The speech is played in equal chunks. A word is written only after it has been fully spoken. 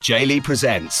Jaylee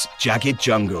presents Jagged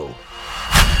Jungle.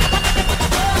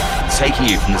 Taking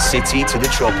you from the city to the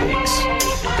tropics.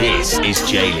 This is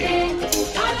Jaylee.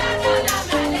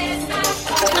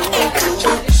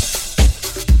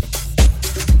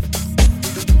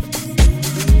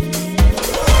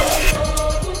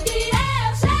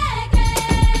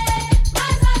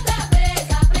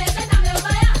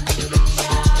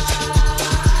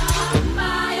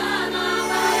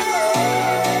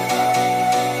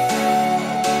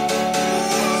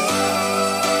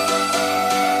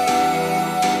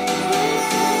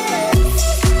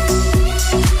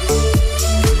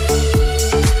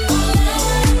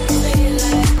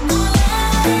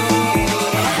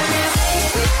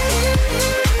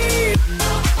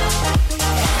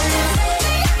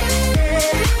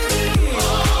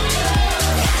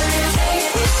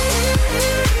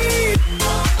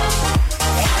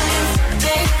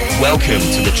 Welcome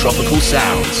to the tropical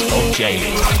sounds of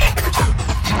Jaylee.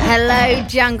 Hello,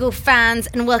 Jungle fans,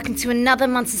 and welcome to another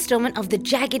month's installment of the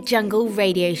Jagged Jungle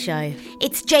radio show.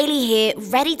 It's Jaylee here,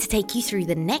 ready to take you through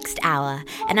the next hour,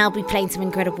 and I'll be playing some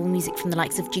incredible music from the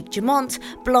likes of Duke Dumont,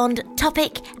 Blonde,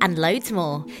 Topic, and loads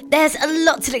more. There's a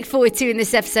lot to look forward to in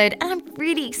this episode, and I'm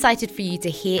really excited for you to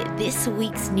hear this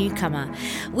week's newcomer.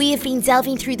 We have been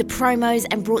delving through the promos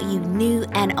and brought you new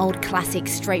and old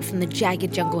classics straight from the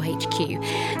Jagged Jungle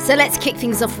HQ. So let's kick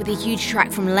things off with a huge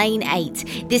track from Lane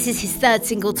 8. This is his third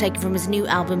single taken from his new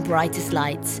album Brightest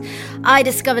Lights. I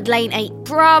discovered Lane 8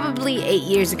 probably 8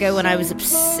 years ago when I was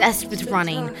obsessed with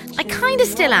running. I kinda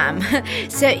still am.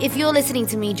 So if you're listening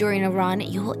to me during a run,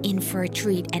 you're in for a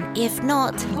treat, and if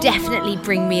not, definitely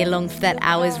bring me along for that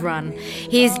hour's run.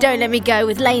 Here's Don't Let Me Go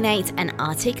with Lane 8 and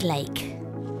Arctic Lake.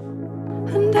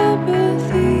 And I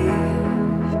believe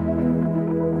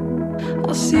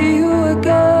I'll see you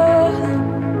again.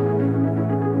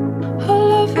 A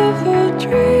love of a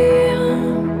dream,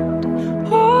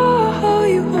 oh, how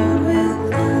you hold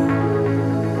within.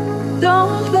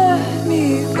 Don't let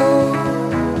me go.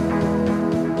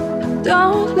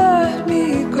 Don't let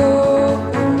me go.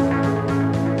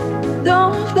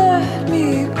 Don't let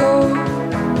me go.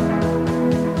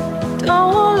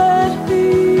 Don't let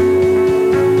me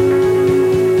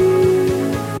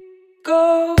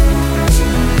go.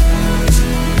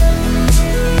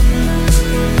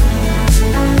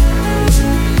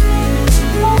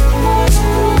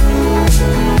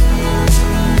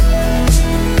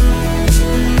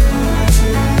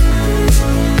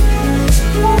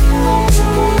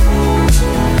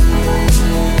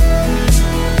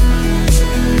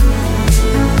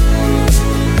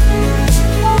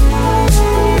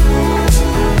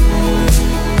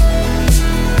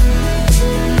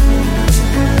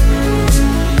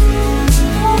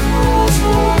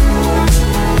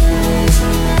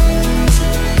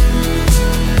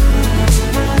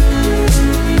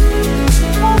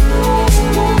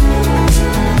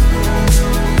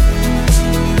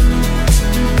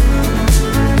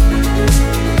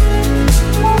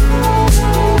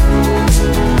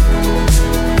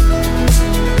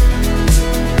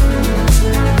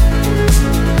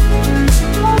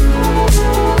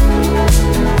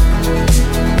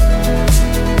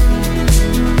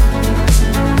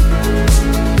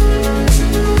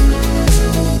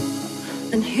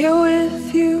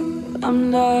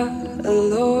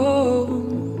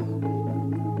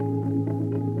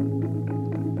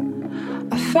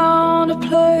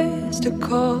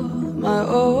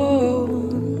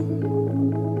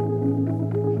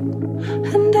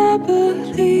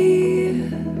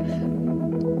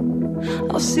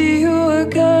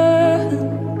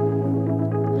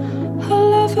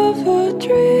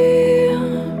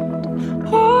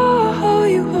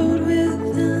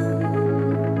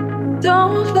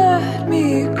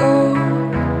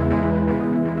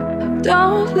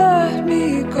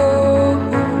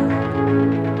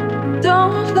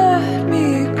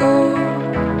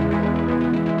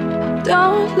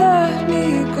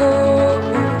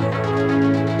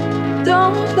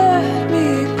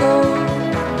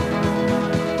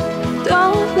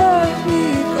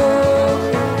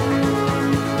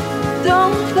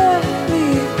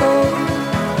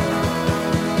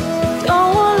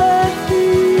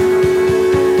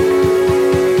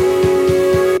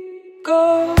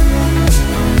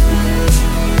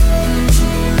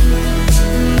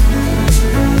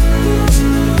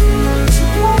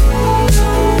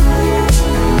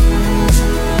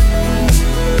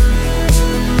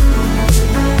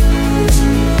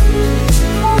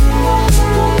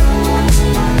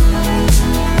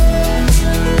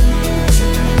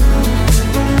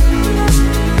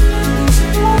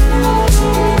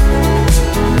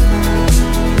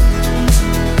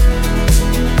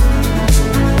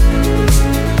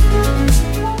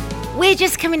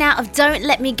 just coming out of Don't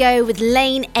Let Me Go with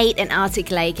Lane 8 and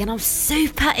Arctic Lake, and I'm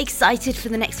super excited for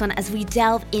the next one as we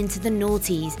delve into the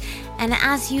noughties. And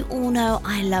as you all know,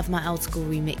 I love my old school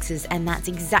remixes, and that's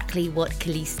exactly what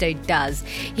Callisto does.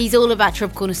 He's all about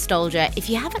tropical nostalgia. If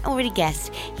you haven't already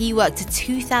guessed, he worked a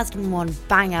 2001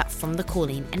 banger from The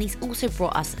Calling, and he's also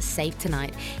brought us Save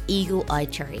Tonight, Eagle Eye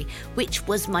Cherry, which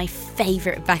was my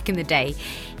favourite back in the day.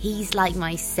 He's like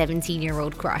my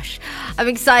 17-year-old crush. I'm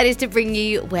excited to bring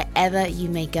you Wherever You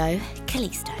May Go,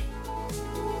 Callisto.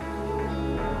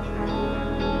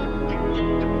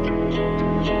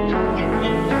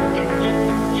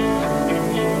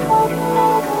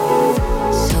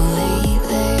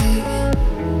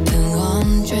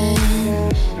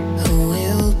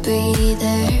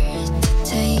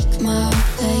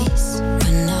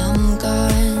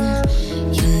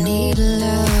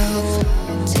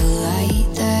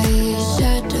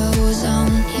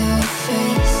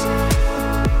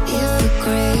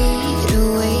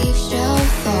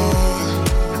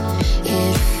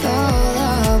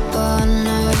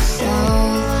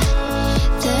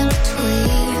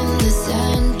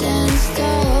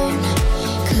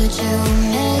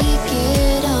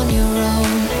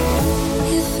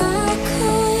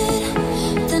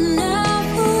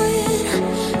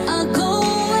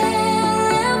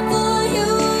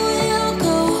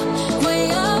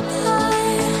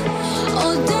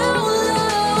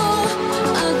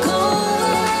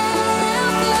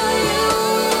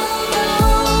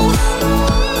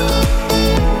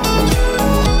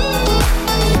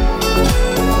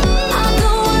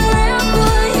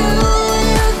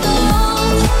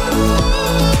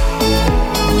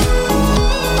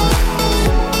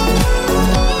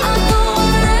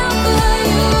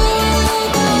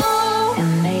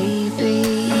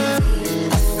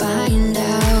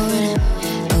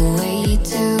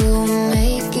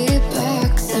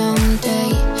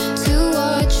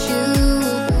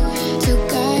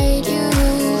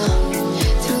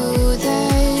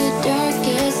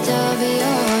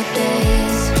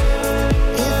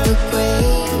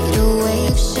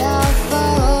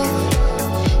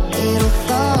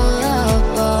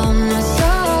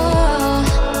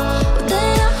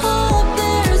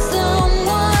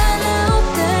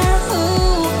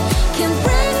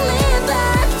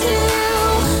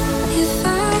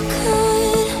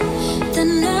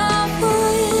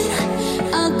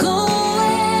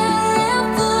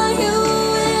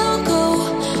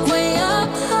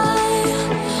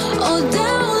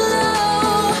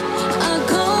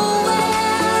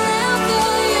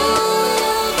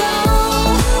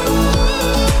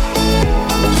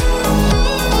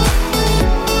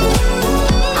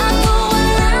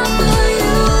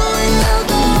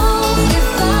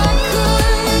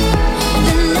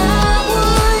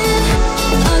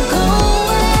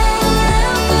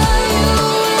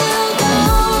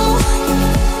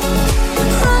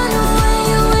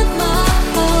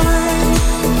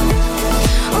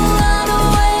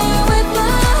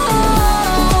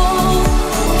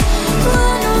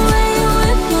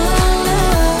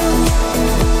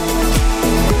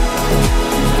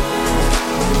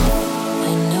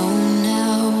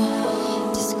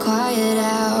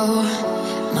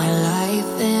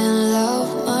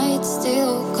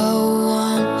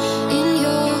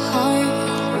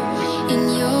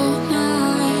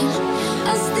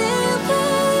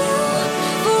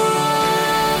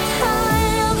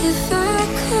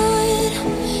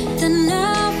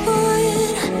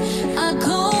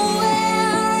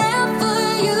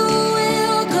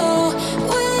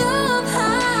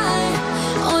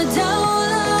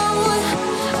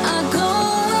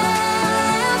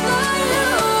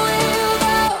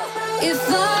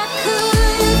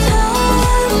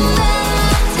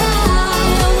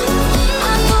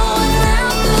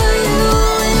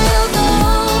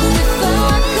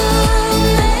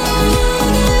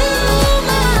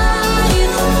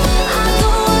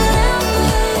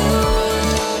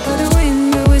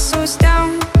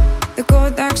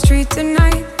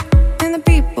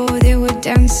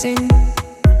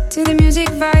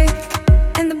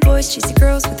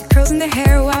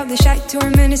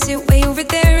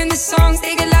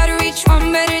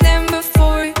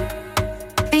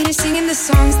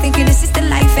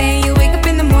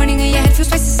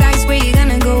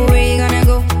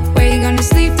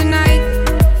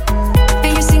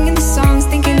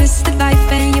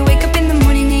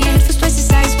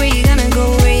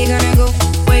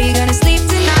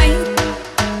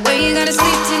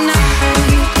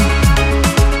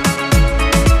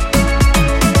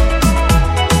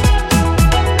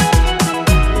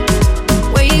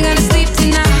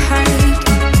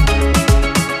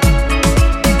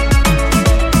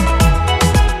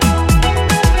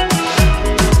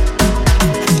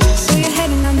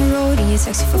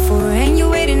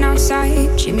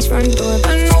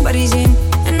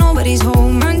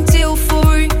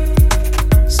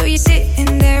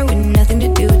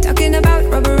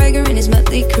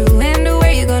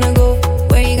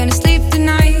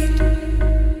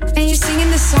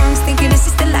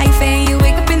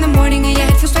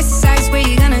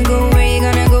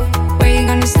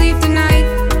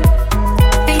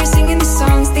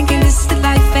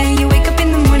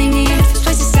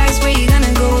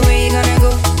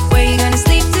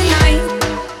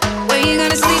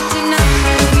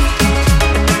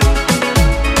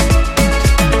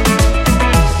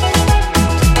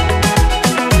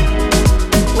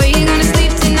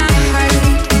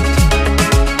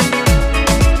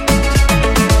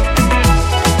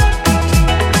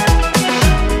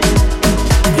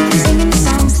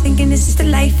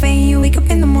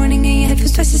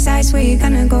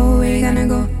 go? Where you gonna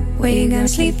go? Where you gonna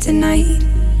sleep tonight?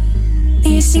 And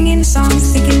you're singing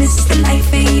songs, thinking this is the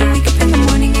life. And you wake up in the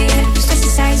morning and your head just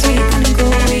decides where you gonna go?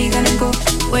 Where you gonna go?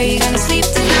 Where you gonna sleep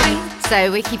tonight? So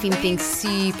we're keeping things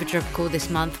super tropical this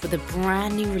month with a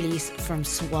brand new release from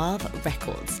Suave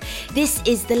Records. This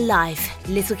is The Life,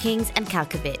 Little Kings and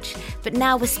Kalkovich. But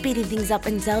now we're speeding things up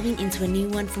and delving into a new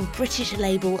one from British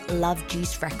label Love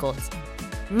Juice Records.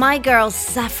 My girl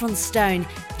Saffron Stone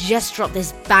just dropped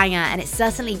this banger and it's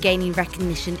certainly gaining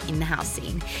recognition in the house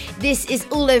scene. This is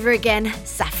All Over Again,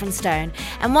 Saffron Stone.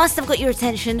 And whilst I've got your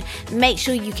attention, make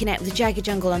sure you connect with Jagged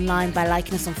Jungle online by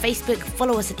liking us on Facebook,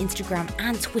 follow us on Instagram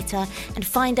and Twitter, and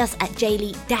find us at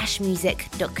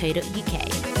jaylee-music.co.uk.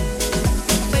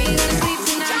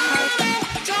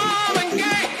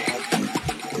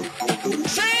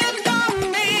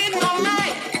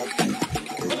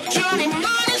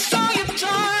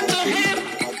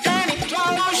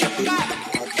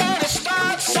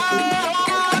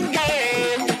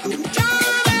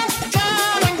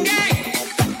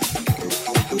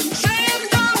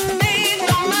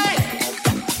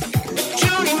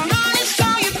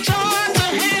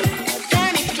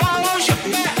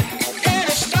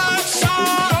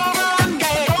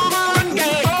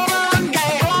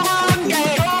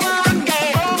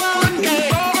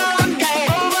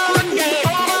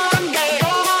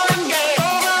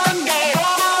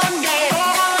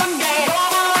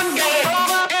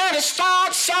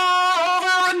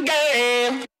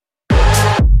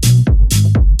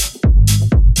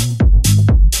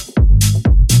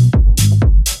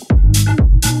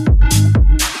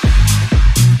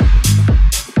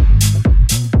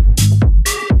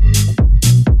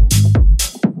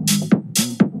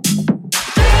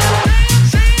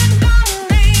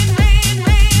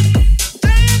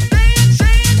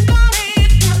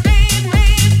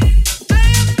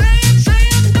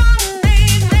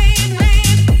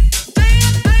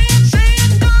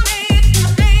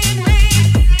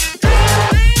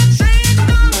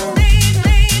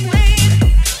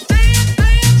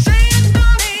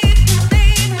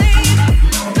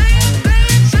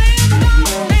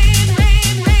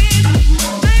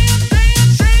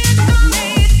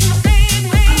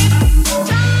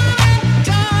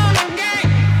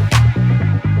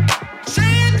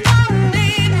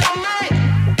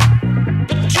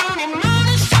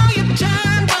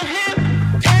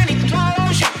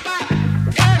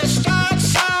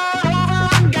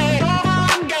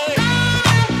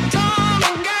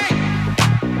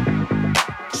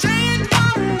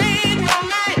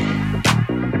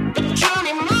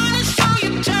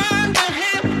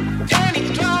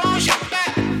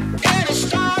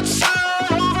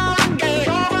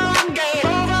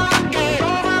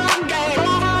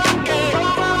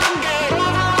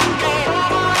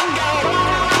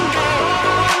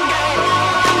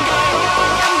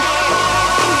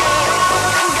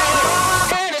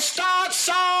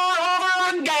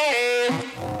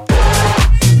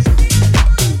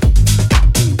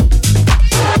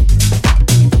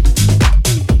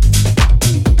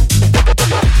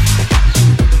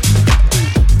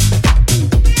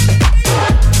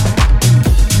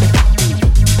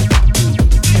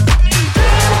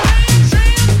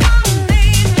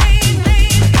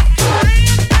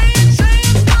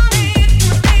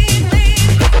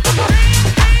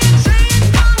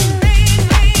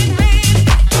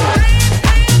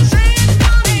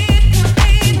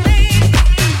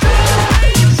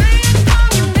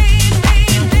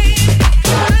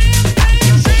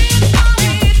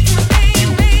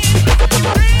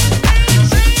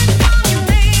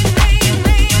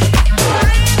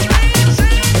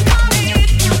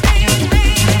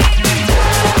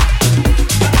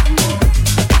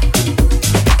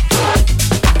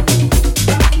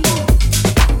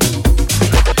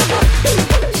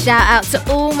 Shout out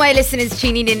to all my listeners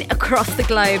tuning in across the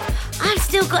globe. I've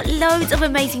still got loads of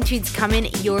amazing tunes coming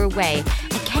your way.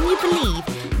 And can you believe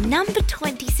number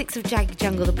 26 of Jagged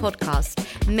Jungle, the podcast,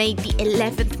 made the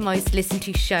 11th most listened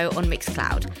to show on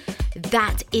Mixcloud?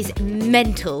 That is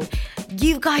mental.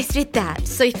 You guys did that.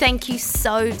 So thank you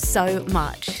so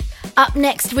much. Up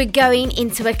next, we're going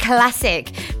into a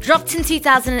classic. Dropped in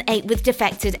 2008 with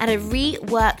Defected and a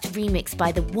reworked remix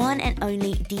by the one and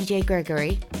only DJ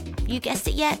Gregory. You guessed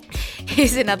it yet?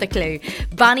 Here's another clue.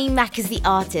 Bunny Mac is the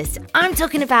artist. I'm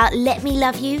talking about Let Me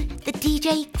Love You, the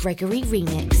DJ Gregory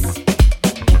remix.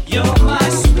 You're my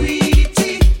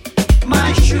sweetie,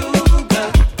 my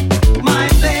sugar, my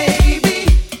baby,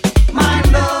 my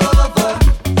lover.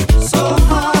 So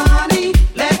honey,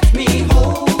 let me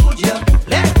hold you,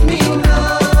 let me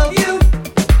love you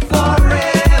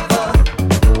forever.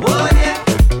 Oh yeah,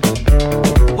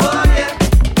 oh yeah,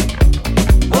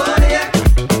 oh yeah.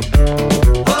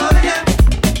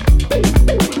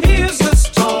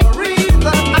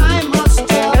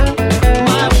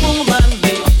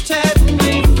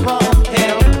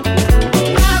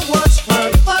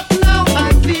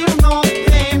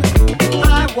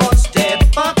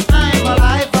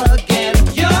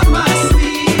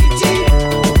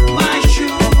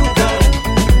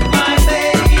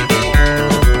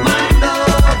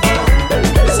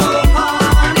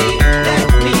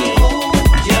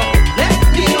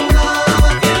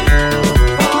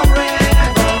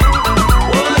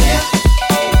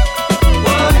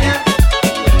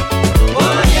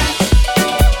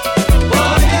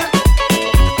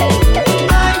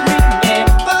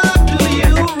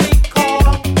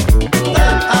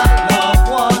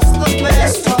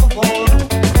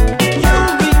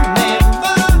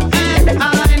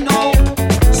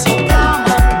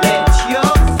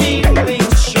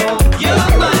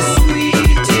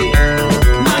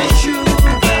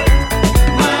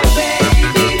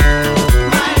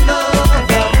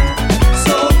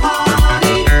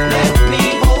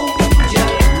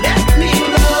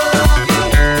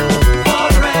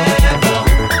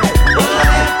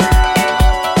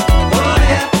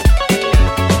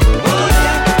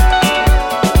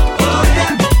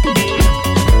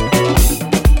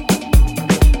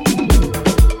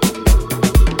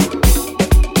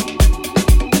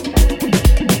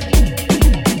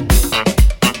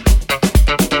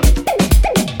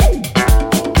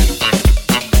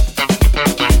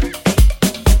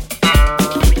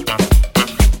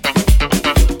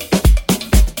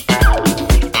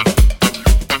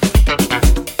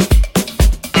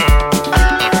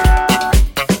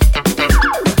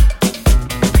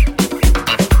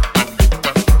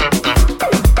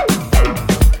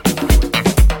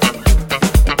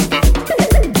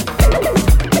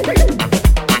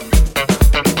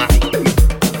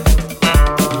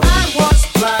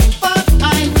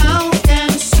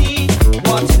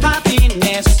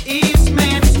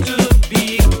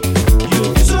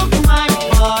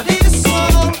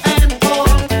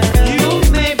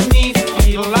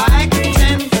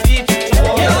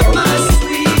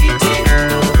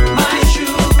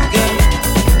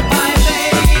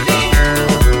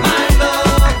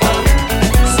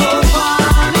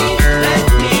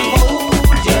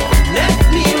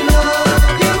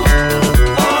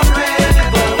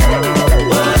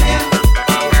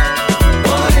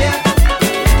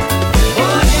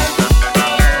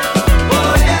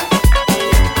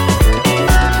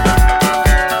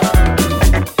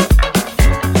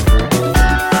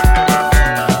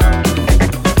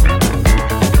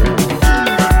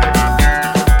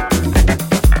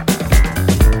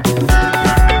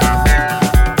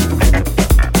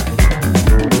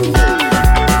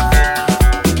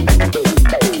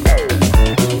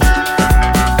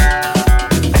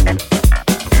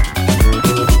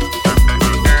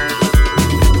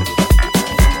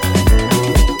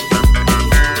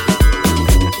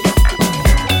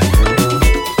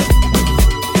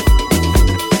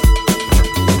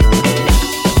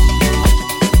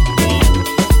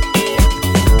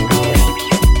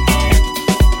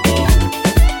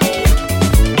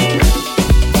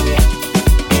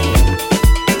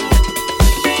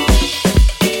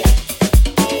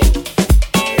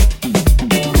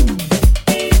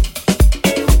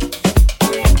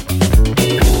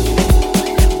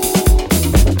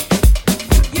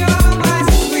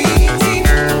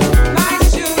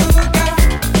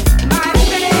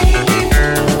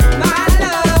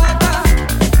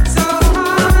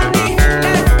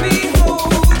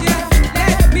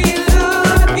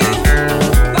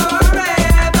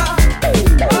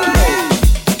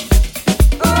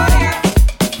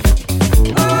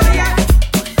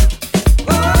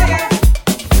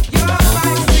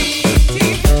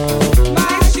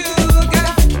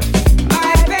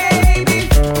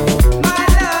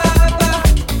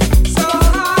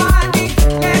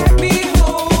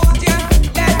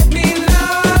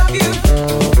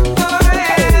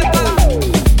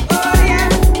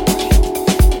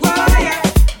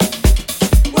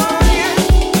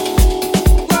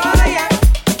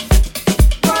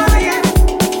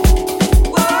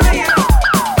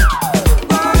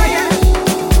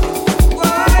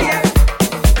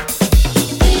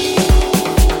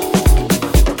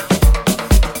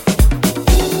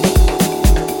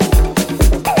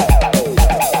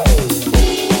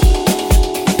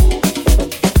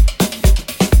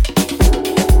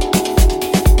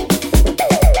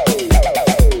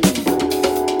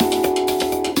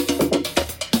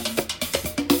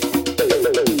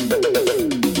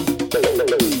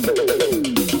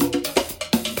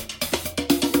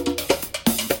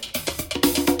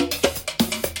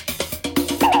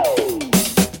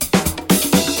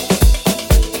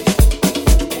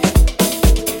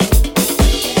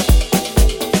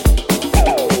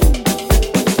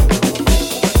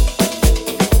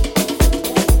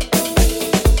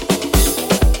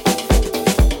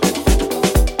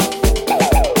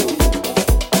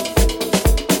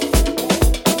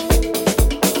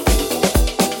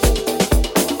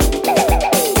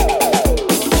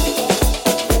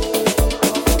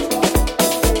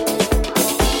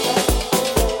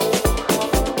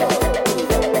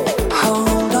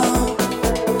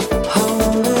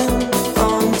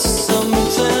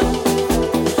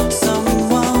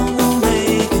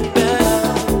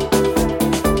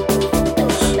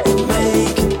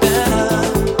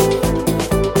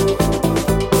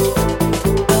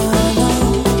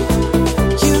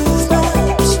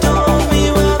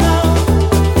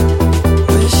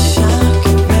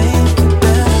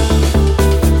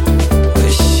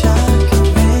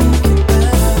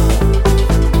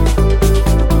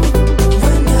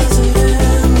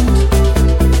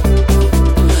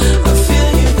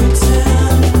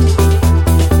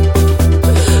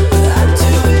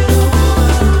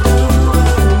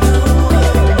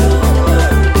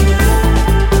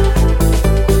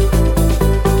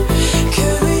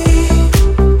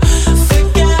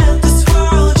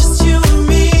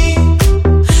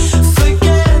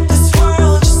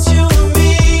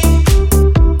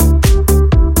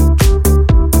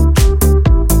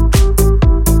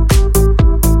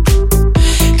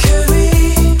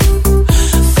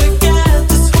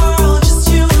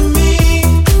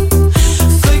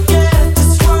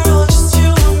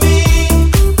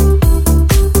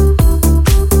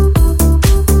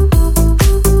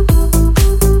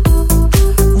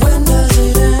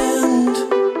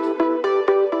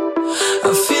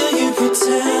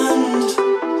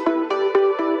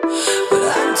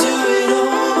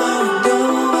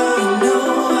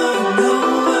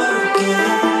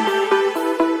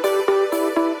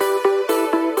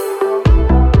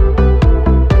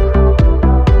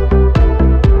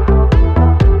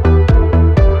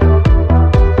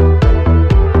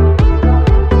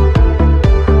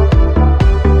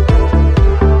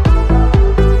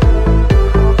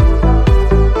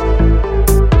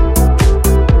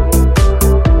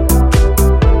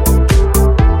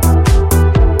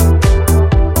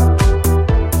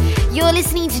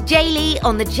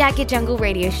 the Jagged Jungle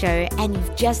radio show, and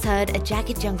you've just heard a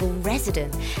Jagged Jungle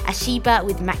resident, Ashiba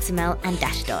with Maximel and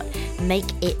Dashdot. Make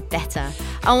it better.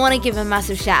 I want to give a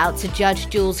massive shout out to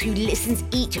Judge Jules, who listens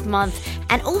each month,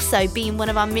 and also being one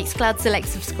of our Mixcloud Select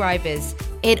subscribers.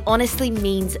 It honestly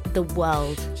means the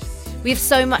world. We have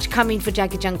so much coming for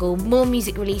Jagged Jungle, more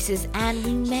music releases, and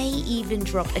we may even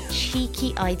drop a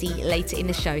cheeky ID later in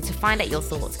the show to find out your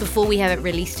thoughts before we have it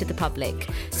released to the public.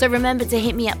 So remember to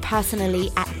hit me up personally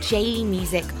at Jaylee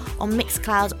Music on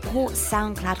Mixcloud or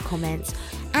SoundCloud comments,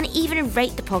 and even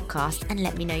rate the podcast and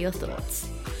let me know your thoughts.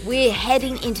 We're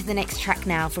heading into the next track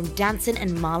now from Danson and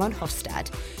Marlon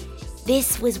Hofstad.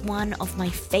 This was one of my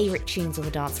favourite tunes on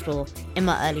the dance floor in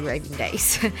my early raving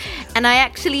days. And I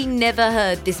actually never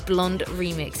heard this blonde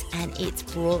remix, and it's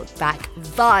brought back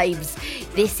vibes.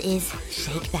 This is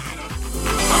Shake That.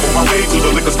 I'm on my way to the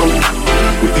liquor store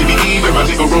with DVE and my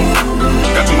nigga roll.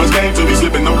 Got too much game to be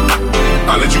slipping on.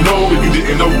 I'll let you know if you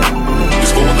didn't know.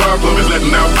 This 4 o'clock club is letting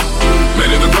out.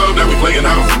 Man in the club that we playing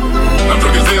out. I'm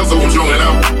drunk as hell, so I'm showing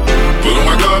out. Put on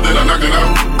my glove, then I knock it out.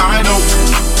 I know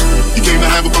you came to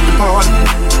have a fucking party.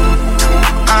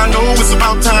 I know it's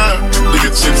about time to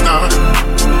get shit started.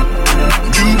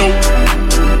 You know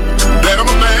that I'm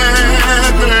a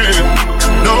bad man.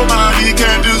 Nobody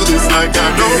can do this like I.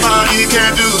 Nobody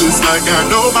can do this like I.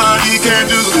 Nobody can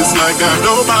do this like I.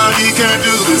 Nobody can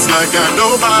do this like I.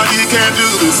 Nobody can do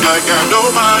this like I.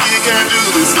 Nobody can do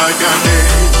this like I.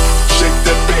 Shake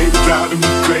that baby, driving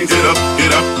me crazy. Get up,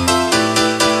 get up.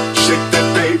 Shake that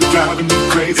baby, driving me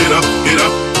crazy. Get up, get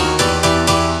up.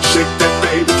 Shake that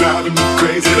baby, driving me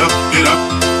crazy. Get up, get up.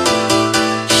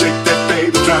 Shake that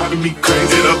baby, driving me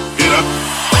crazy. Get up, get up.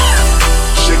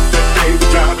 Shake that baby,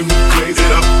 driving me crazy.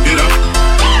 Get up, get up.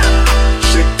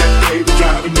 Shake that baby,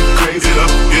 driving me crazy.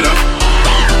 Get up, get up.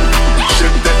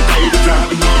 Shake that baby, driving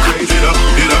me crazy. Get up,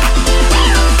 get up.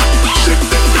 Shake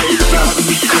that baby, driving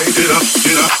me crazy. Get up,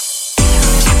 get up.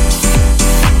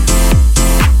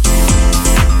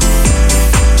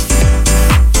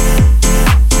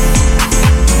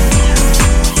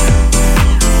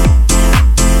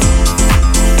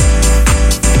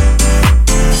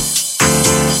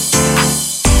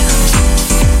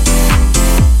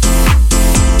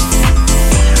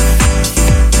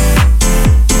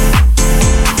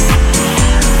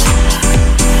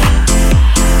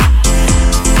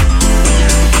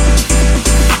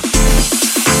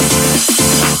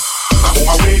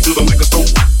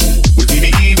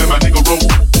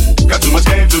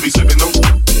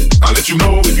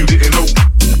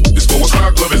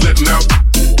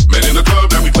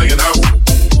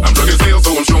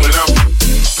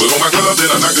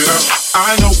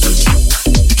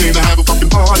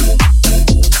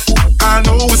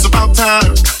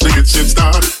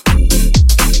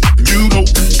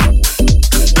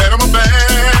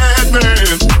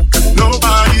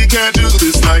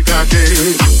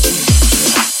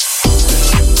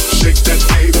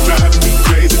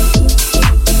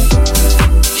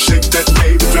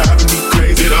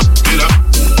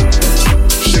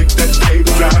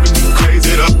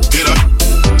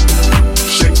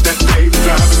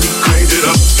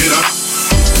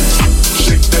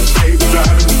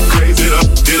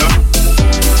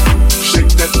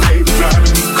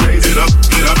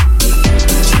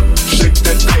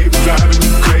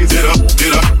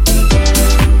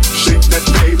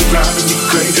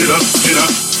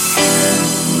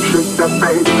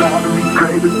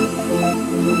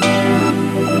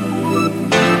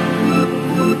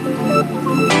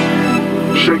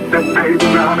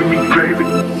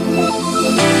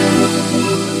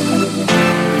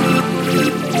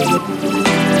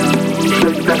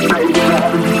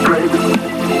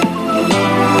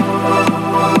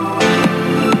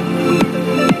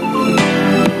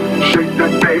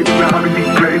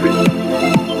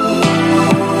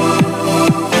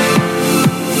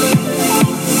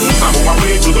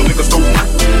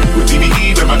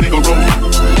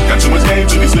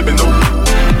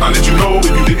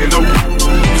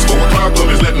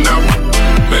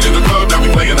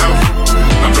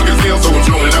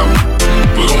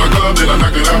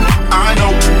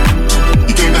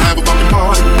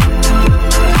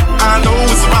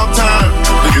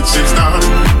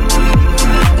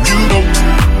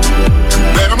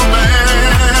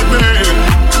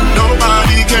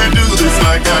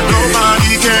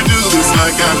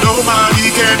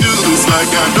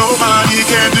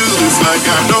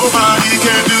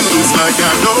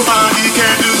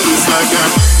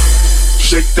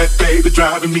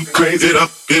 Driving me crazy. Get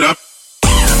up, get up.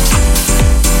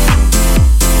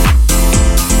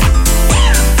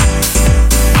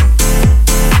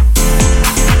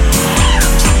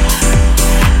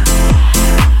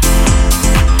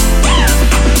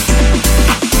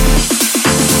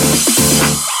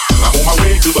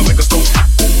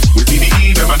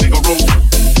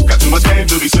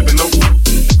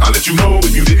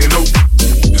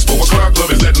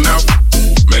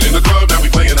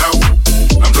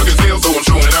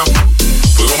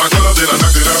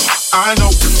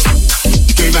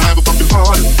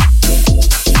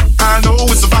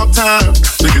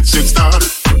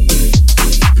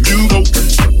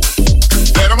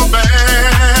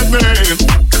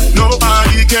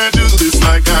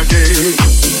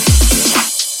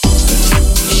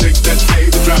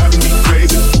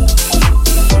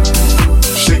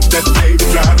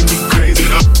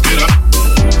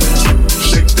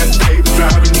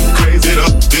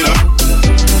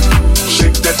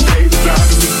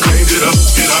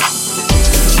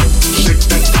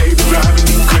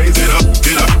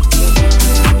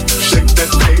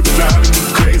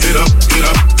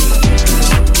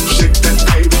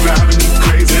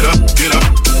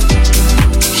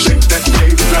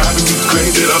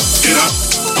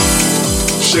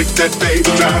 that baby,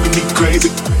 driving me crazy.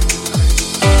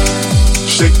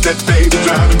 Shake that baby,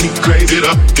 driving me crazy. Get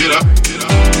up, get up, get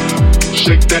up.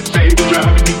 Shake that baby,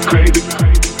 driving me crazy.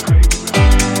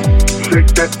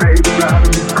 Shake that baby,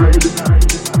 driving me crazy.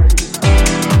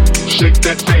 Shake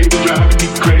that baby, driving me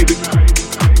crazy.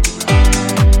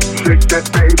 Shake that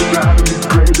baby, driving me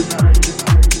crazy.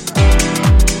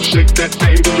 Shake that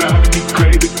baby, driving me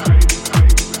crazy.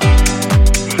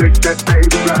 Shake that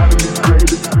baby, driving me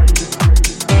crazy.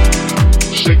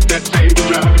 Shake that baby,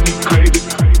 driving me crazy.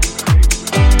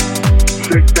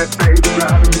 Shake that baby,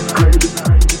 driving me crazy.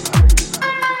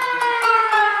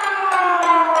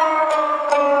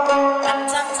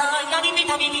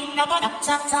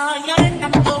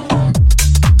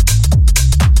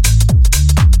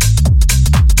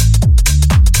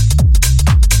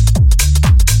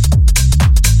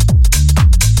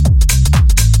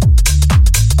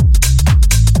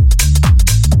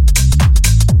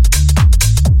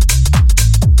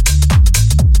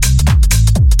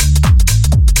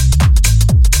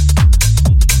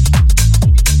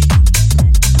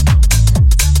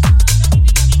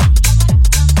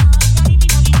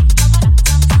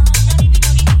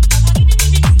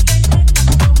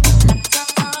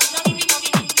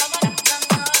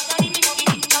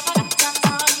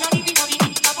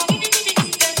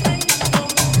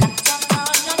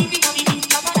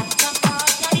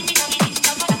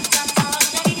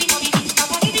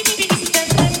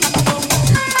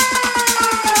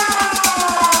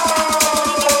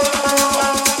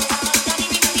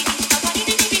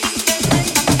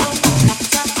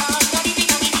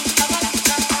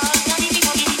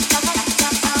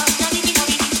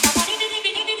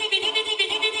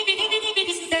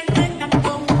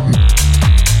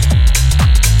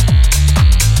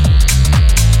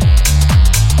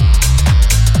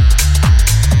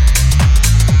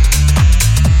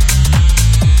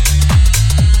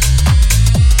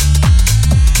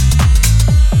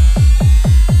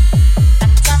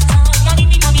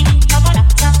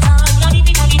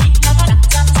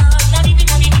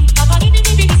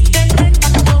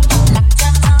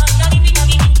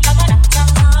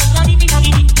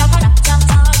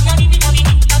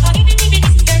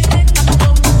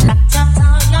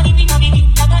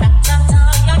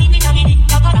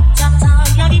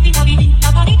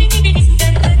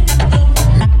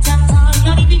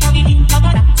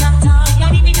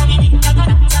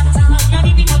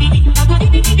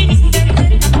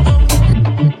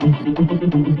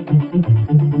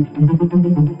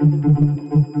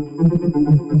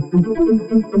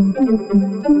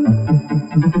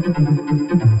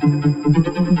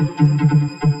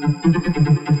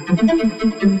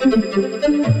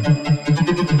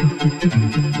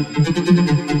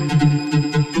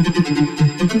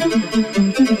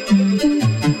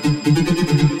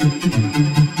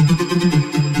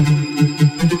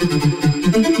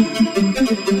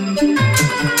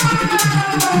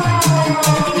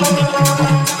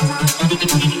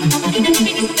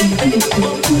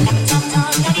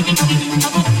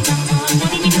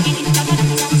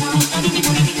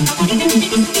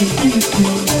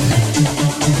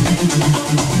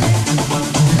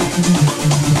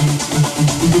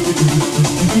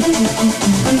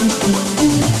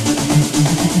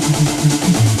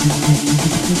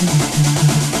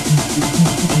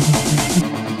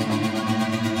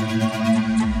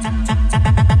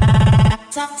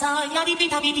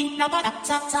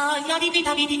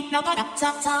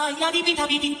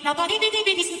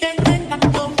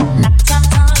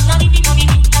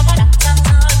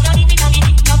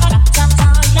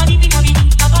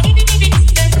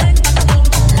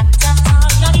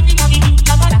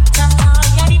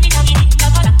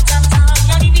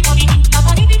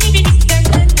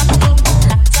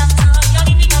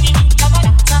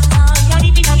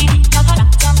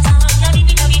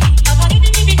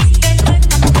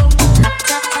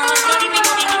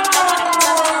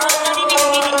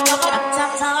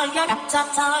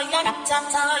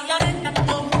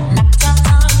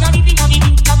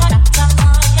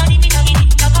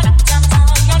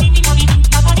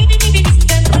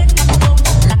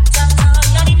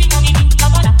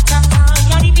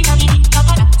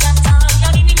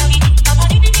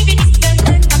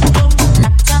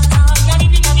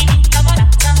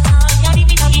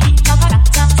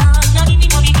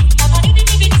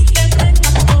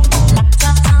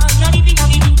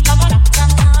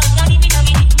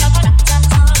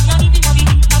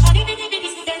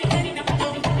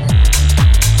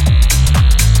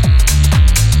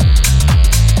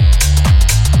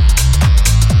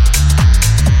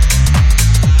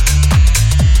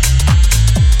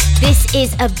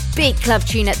 Is a big club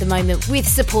tune at the moment with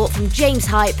support from James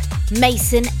Hype,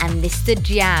 Mason and Mr.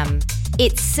 Jam.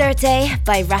 It's Serte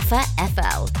by Rafa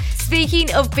FL.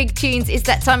 Speaking of big tunes, it's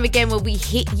that time again where we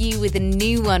hit you with a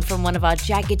new one from one of our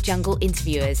Jagged Jungle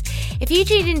interviewers. If you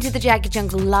tuned into the Jagged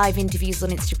Jungle live interviews on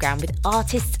Instagram with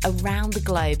artists around the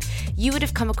globe, you would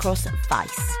have come across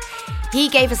Vice. He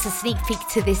gave us a sneak peek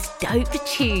to this dope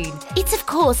tune. It's of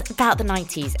course about the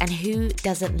 90s, and who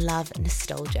doesn't love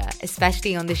nostalgia,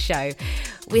 especially on this show.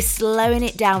 We're slowing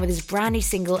it down with his brand new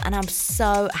single, and I'm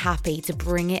so happy to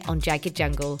bring it on Jagged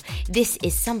Jungle. This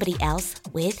is Somebody Else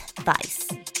with Vice.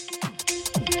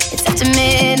 It's after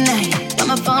midnight, got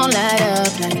my phone light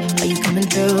up like, are you coming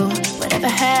through? Whatever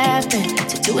happened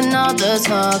to doing all the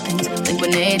small things? Blink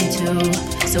 182,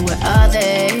 so where are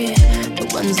they? The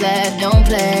ones that don't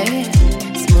play,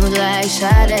 smooth like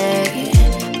Sade.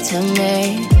 Tell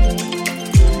me,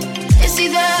 it's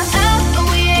either up or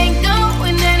we ain't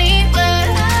going anywhere.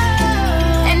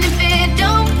 And if it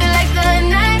don't feel like the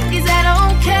 90s, I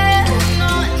don't care. No,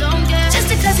 I don't care. Just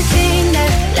a classic thing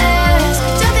that lasts.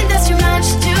 Don't think that's too much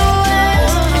to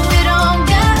ask. If it don't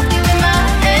got me with my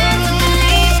hands up in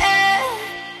the air,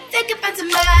 think about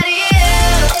somebody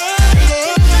else.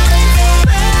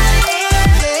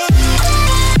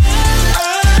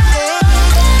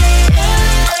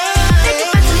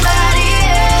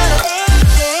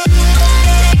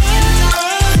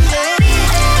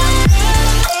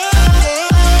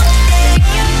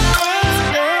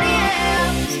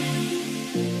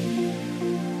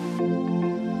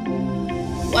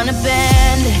 Wanna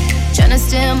bend it, tryna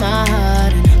steal my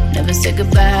heart and never say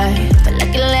goodbye. But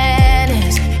like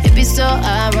Atlantis, it'd be so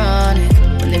ironic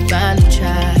when they finally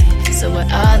try. So where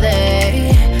are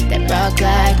they? That rock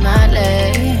like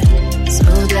Miley,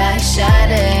 smooth like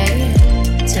Sade.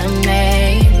 Tell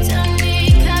me,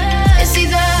 it's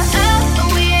either up or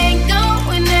we ain't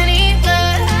going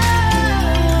anywhere.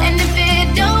 And if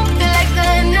it don't feel like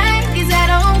the 90s, I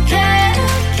don't care.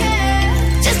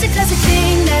 Just a classic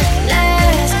thing that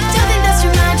lasts. Don't think that's too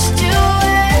much to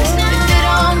ask. If it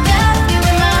don't got me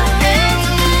with my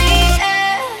hands up in the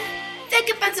air, think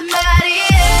about somebody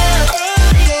else.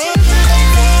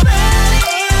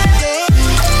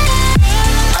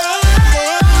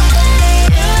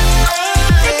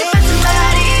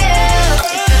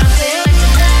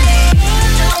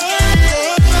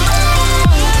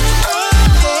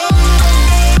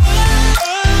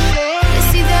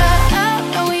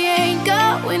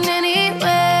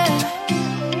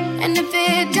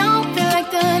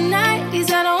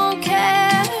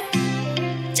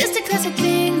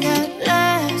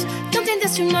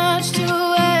 Too much to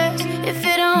ask. If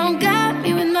it don't got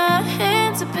me with my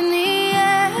hands up in the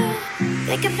air,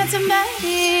 think about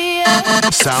somebody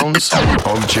else. Sounds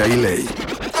on Jay Lee.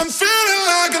 I'm feeling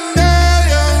like a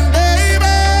million,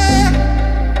 baby.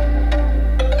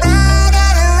 Round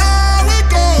and around we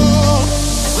go.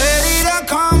 Where did I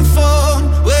come from?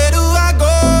 Where do I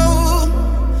go?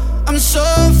 I'm so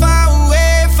far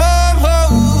away from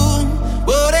home.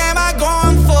 What am I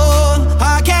going for?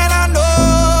 How can I know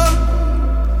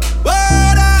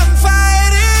what I'm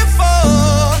fighting for?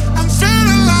 I'm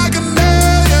feeling like a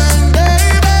million,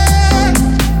 baby.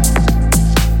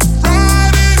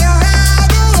 Riding around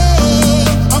the world.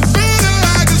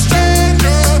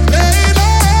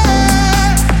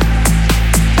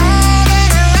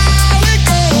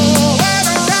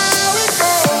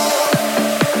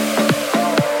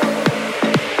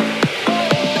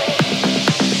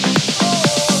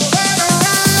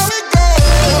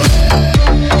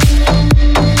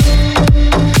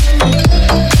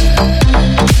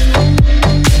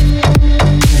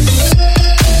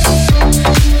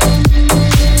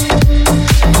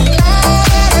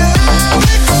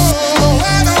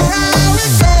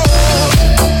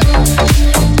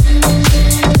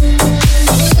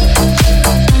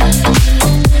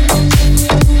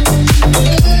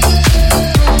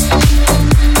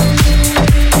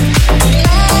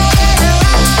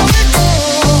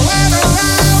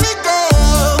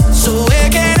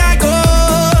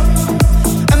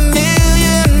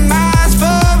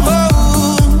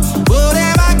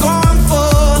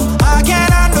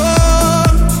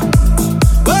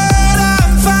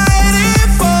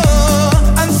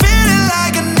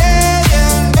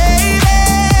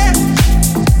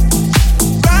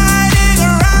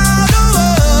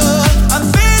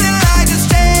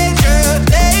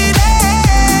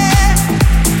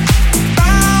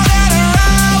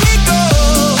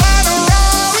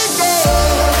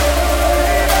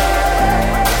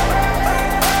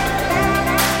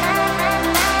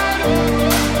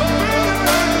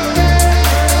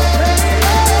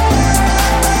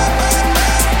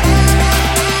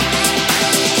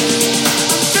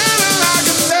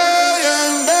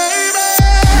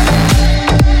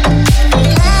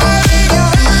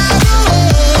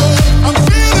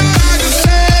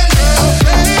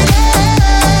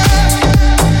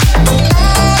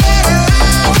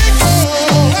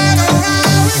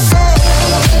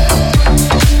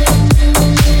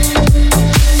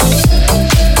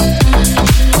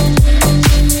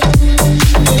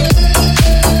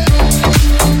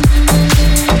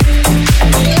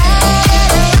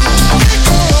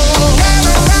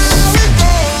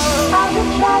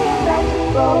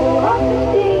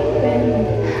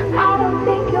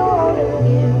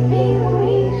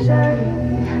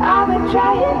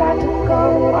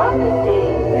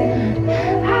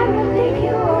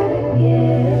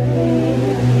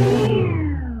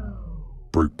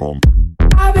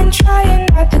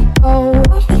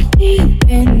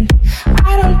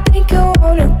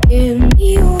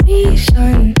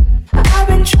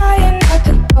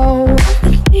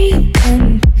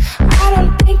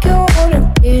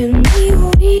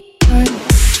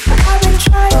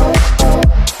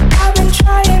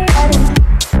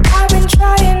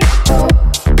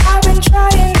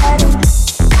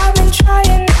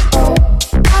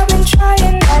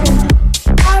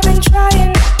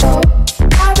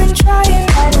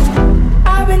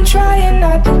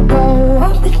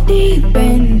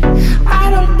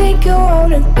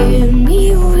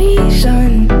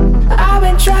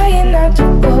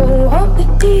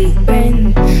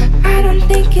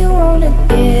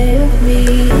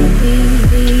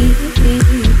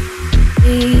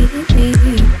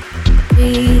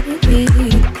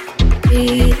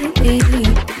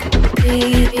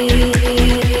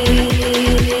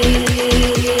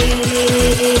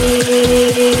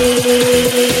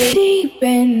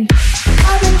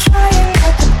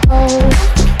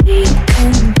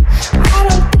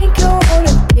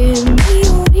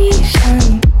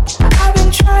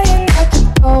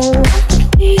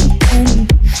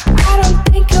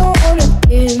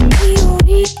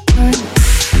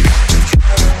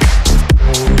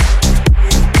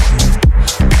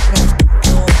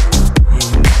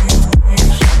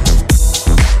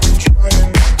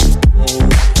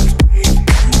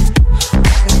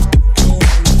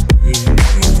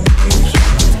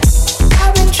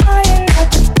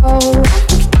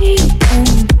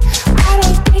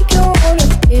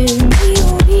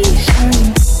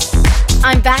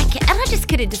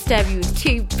 couldn't disturb you with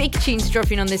two big tunes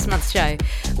dropping on this month's show.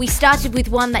 We started with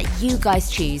one that you guys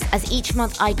choose, as each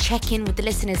month I check in with the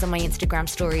listeners on my Instagram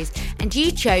stories, and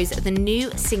you chose the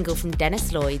new single from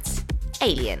Dennis Lloyd's,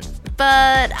 Alien.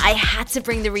 But I had to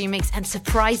bring the remix and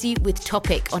surprise you with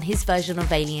Topic on his version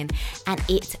of Alien, and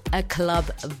it's a club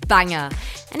banger.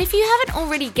 And if you haven't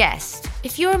already guessed,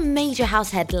 if you're a major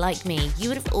house head like me, you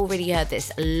would have already heard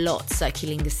this a lot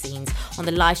circulating the scenes on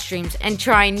the live streams and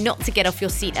trying not to get off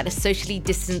your seat at a socially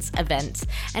distanced event.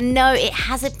 And no, it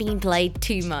hasn't been played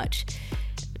too much.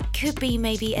 Could be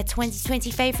maybe a 2020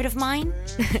 favourite of mine.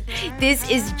 This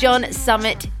is John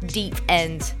Summit, Deep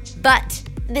End. But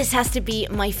this has to be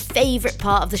my favourite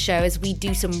part of the show as we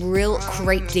do some real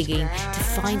crate digging to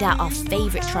find out our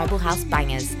favourite tribal house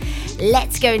bangers.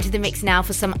 Let's go into the mix now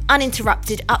for some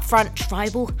uninterrupted, upfront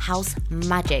tribal house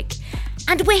magic.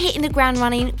 And we're hitting the ground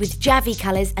running with Javi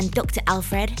Colours and Dr.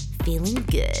 Alfred, Feeling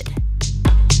Good.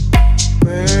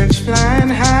 Birds flying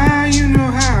high, you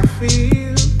know how I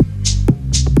feel.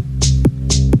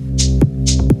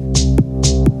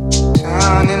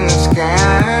 Sun in the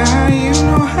sky, you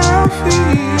know how I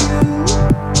feel.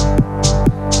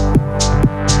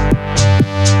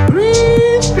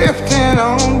 Breeze drifting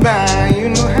on by, you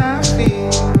know how I feel.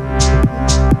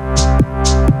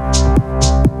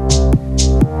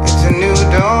 It's a new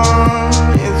dawn,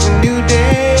 it's a new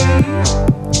day.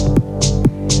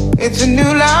 It's a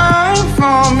new life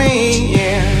for me,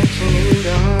 yeah. It's a new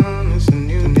dawn, it's a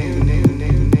new day,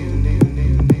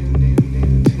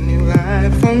 it's a new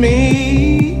life for me.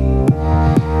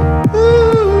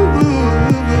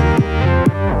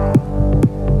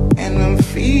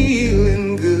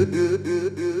 Feeling good, good,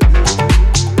 good, good.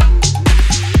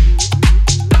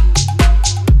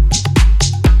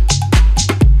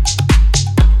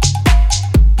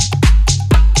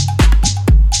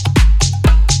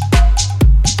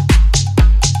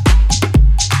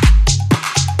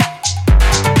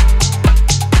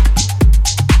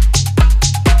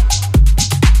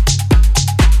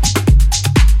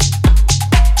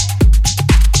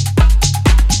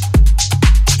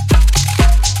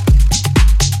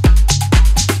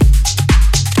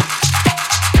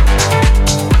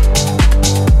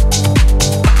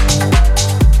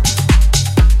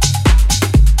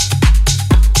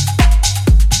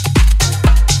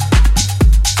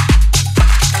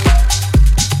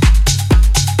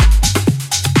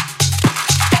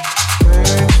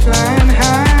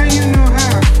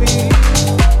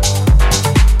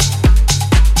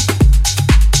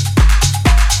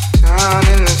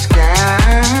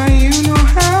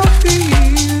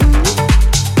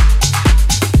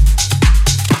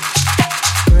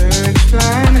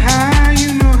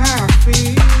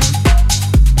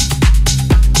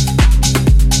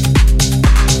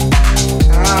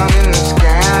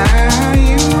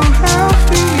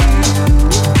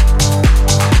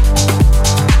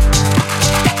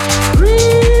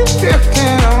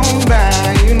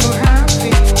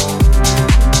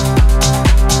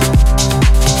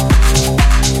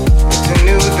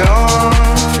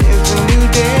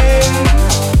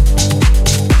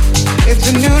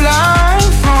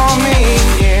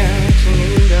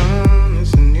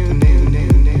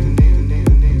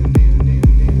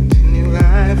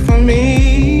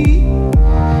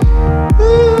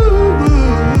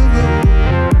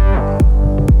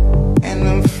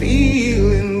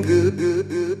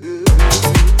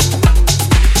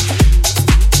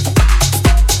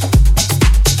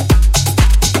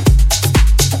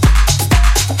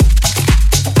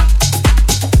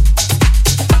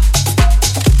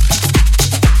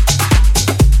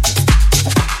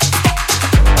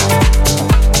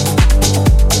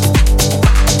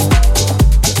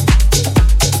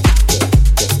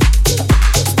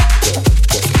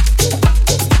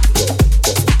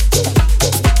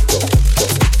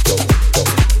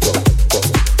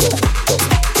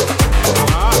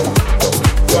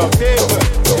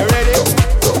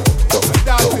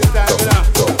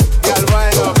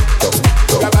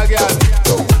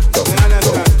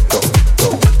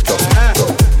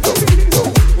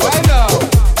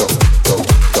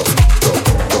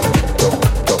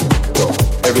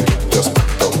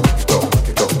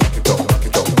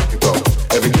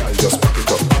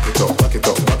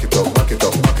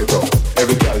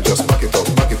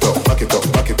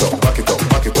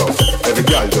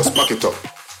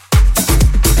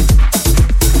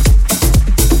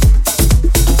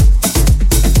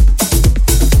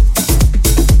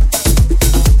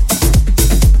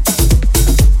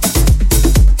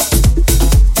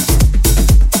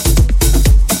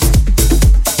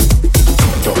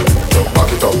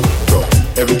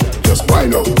 Every girl just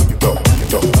wind up, back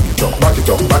it up, back it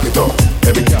up, back it up.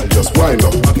 Every girl just just wind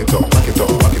up, back it up, back it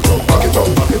up, back it up, back it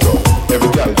up, back it up.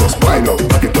 Every girl just wind up,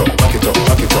 back it up, back it up,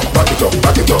 back it up, back it up,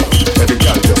 back it up. Every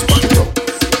girl just back it up,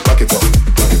 back it up,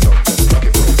 back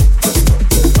it up,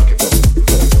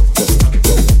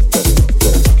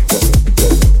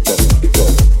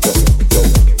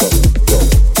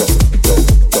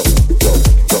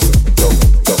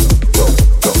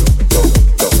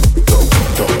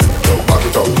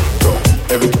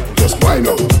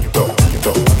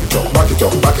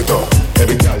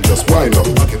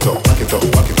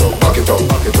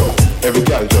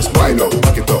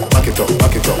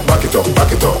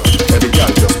 back it up.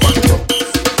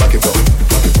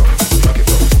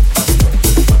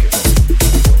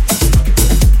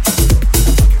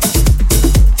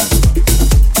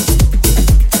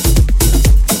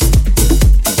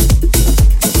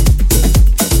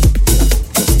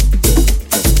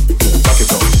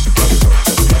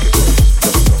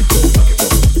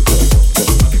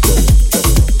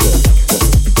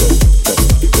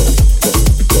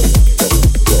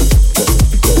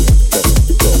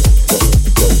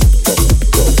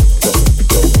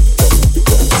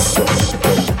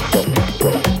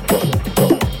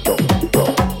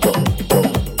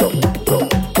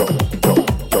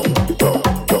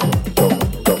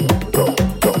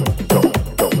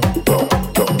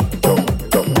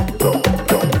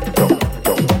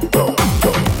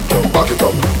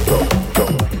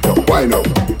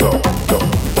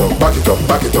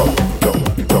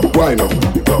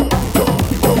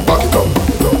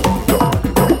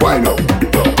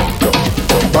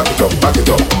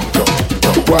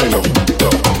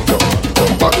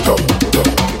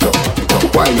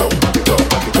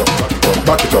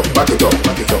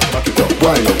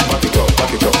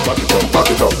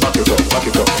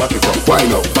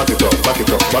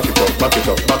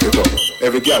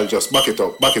 Just back it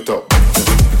up, back it up.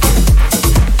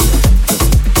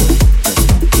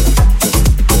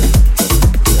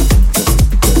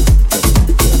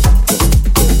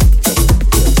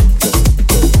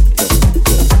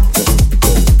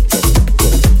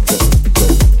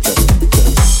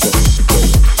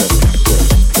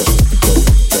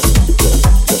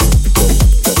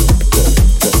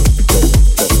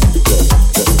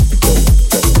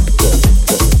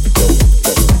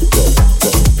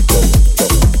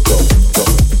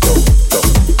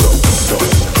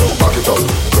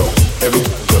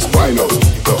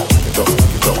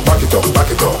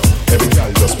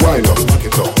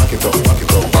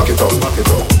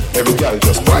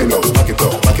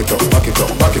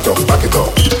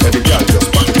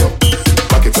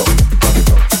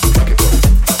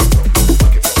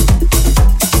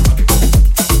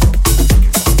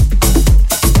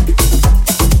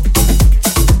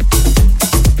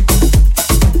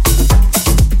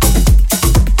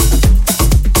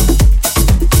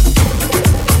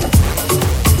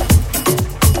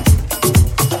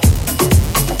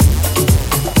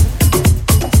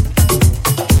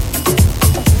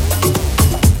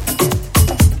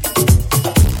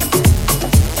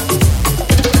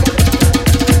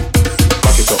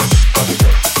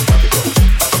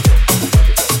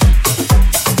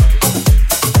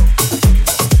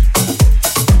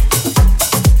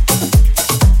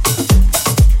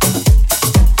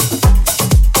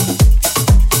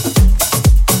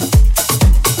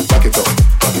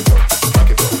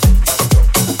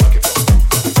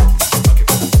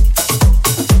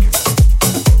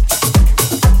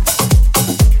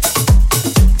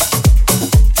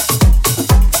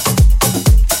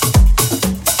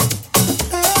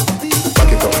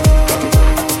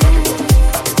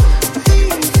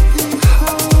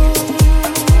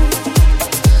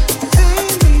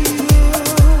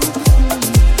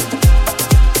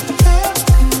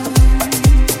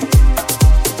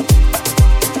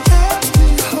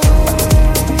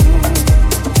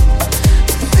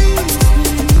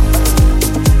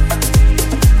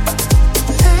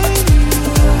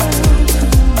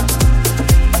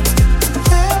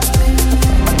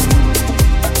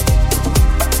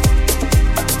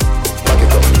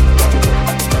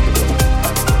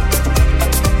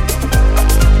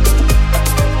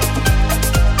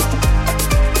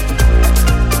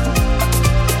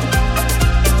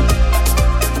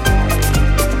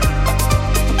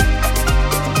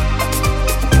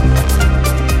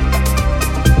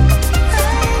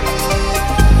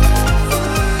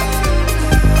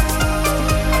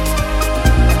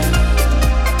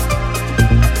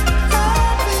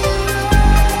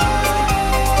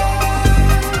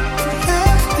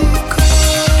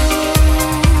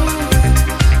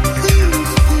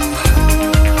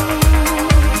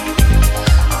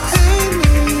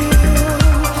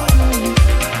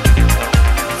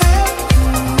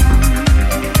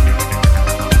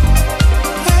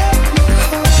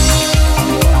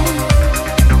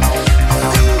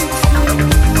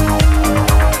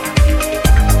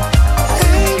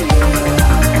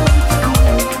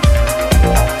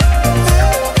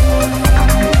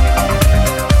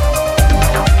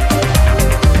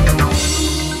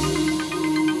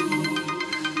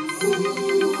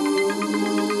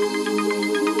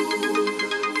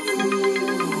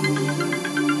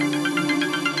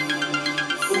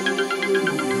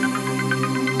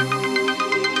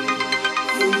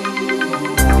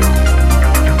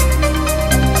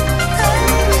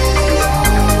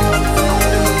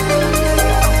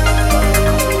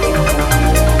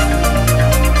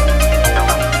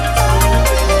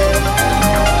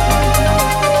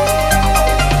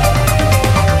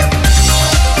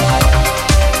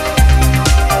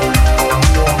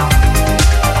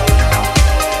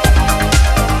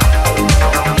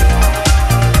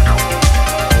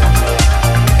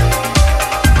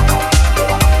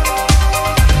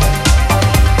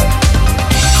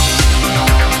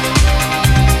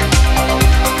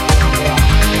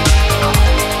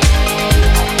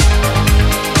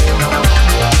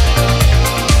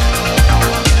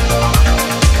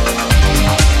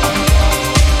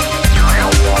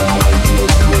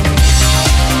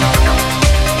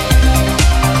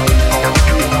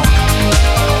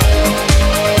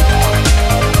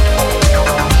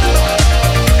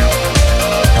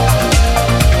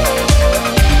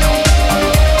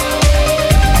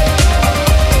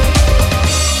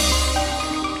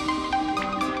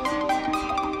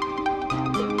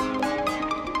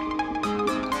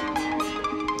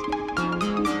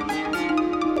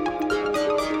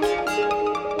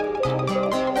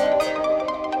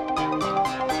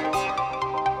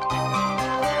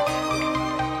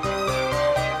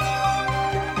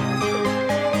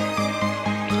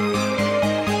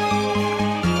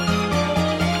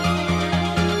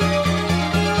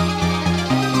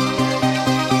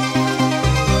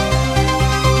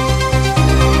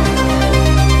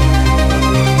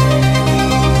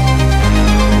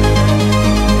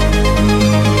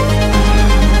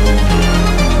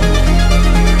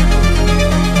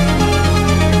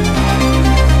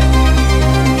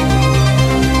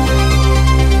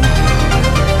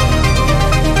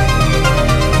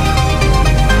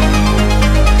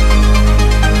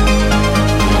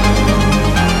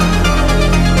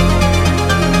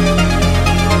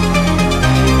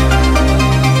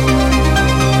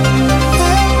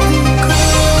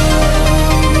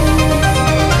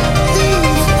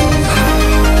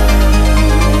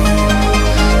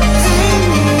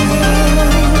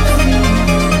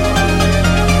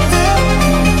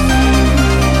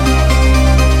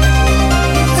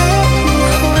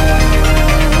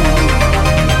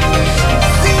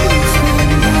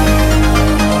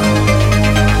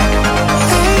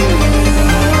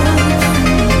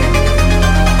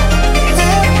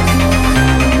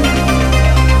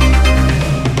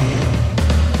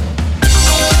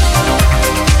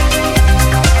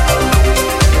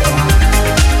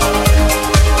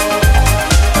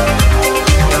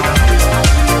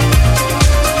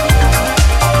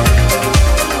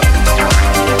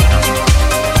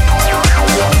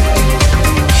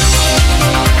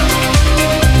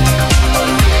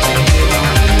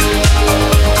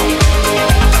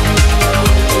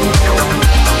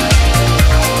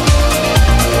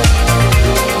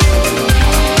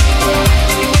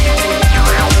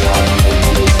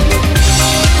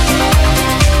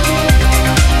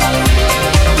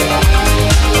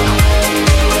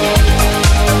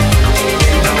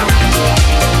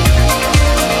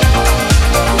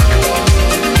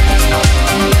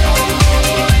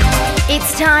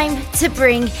 to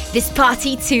bring this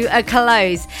party to a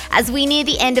close as we near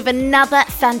the end of another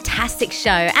fantastic show,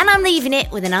 and I'm leaving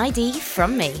it with an ID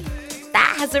from me.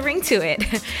 That has a ring to it.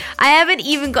 I haven't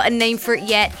even got a name for it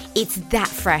yet. It's that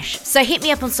fresh. So hit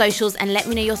me up on socials and let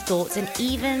me know your thoughts, and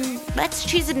even let's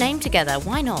choose a name together.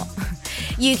 Why not?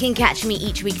 You can catch me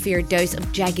each week for your dose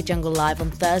of Jagged Jungle live on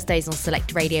Thursdays on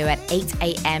Select Radio at 8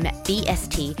 a.m.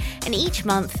 BST, and each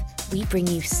month we bring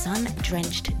you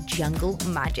sun-drenched jungle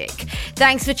magic.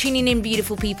 Thanks for tuning in,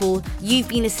 beautiful people. You've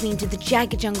been listening to the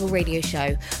Jagged Jungle Radio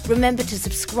Show. Remember to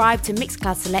subscribe to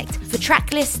Mixcloud Select for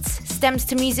track lists, stems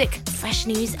to music, fresh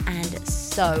news, and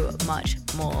so much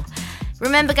more.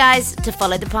 Remember, guys, to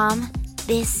follow the palm.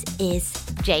 This is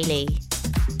Jaylee.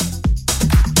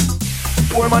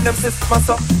 Poor man, them systems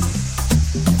up.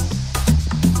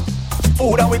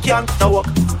 Food that we can't now work.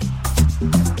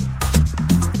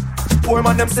 Poor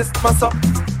man, them systems up.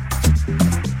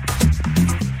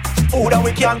 Food that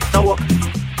we can't now work.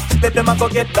 Let them a go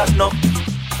get that now.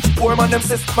 Poor man, them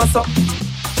systems up.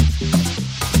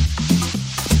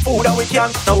 Food that we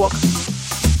can't now work.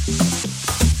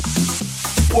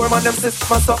 Poor man, them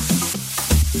systems up.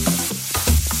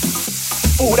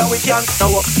 Food that we can't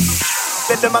now work.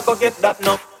 Let them a go get that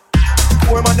now.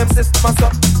 Poor man, them systems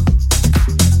up.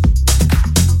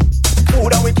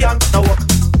 Food that we can't now work.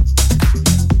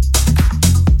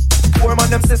 Poor man,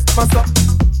 them systems up.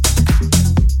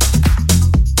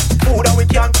 Food that we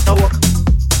can't now work.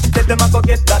 Let them a go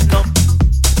get that now.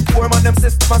 Poor man, them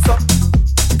systems up.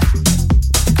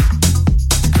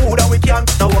 Food that we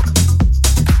can't now work.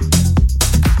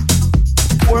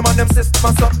 Poor man, them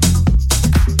systems up.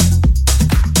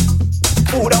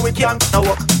 Food that we can't now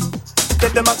work.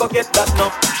 Let them a go get that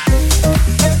now.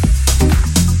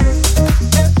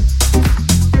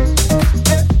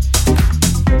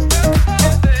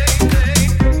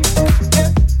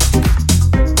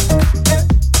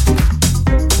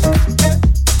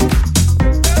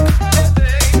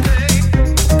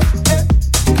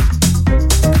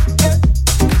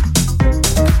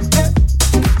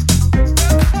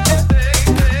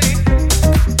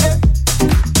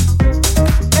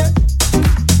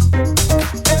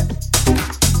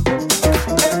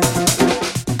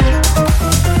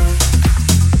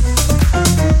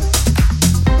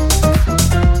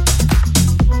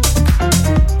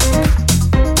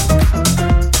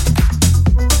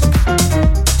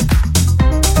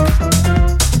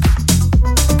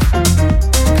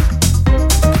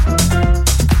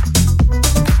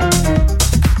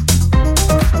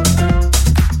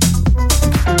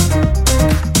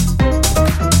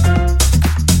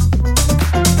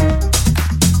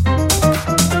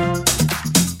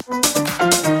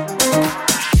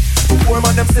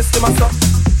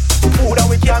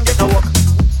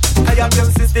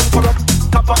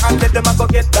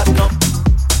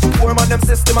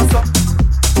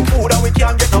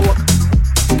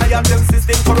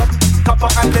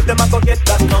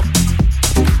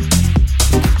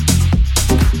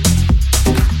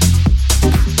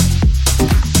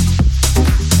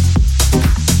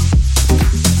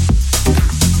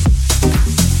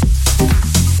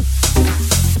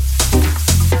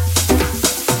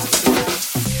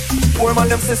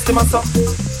 System and so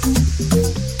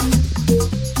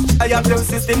I am them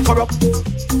system corrupt.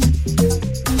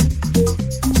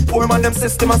 Poor man, them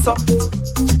system and so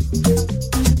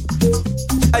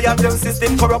I am them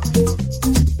system corrupt.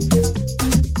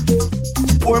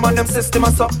 Poor man, them system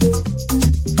and so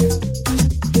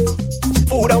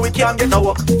food that we can't get no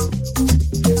work.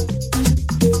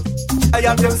 I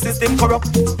am them system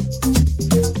corrupt.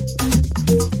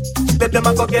 Let them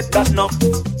a go get that now.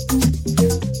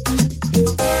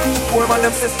 Poor man,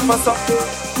 them systems up.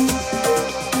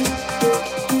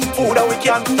 Food that we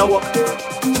can't now work.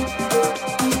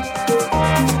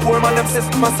 Poor man, them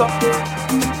systems up.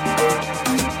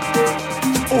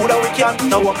 Food that we can't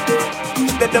now work.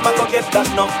 Let them a go get that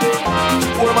now.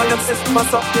 Poor man, them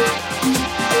systems up.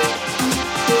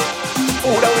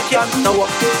 Food that we can't now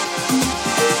work.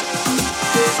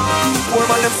 Poor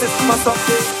man, them systems up.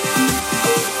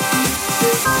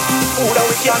 Food that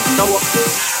we can't now work.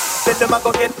 Let them a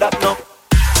go get that now.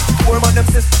 Poor man, them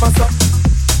systems up.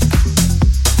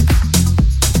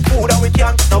 Food that we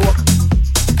can't now work.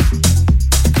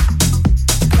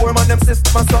 Poor man, them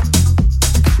systems up.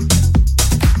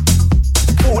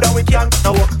 Food that we can't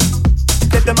now work.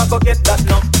 Let them a go get that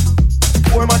now.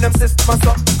 Poor man, them systems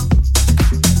up.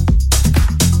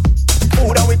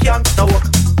 Food that we can't now work.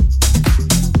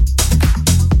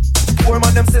 Poor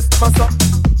man, them systems up.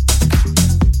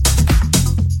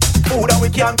 Food that we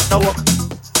can't now work.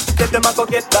 Let them a go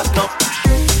get that now.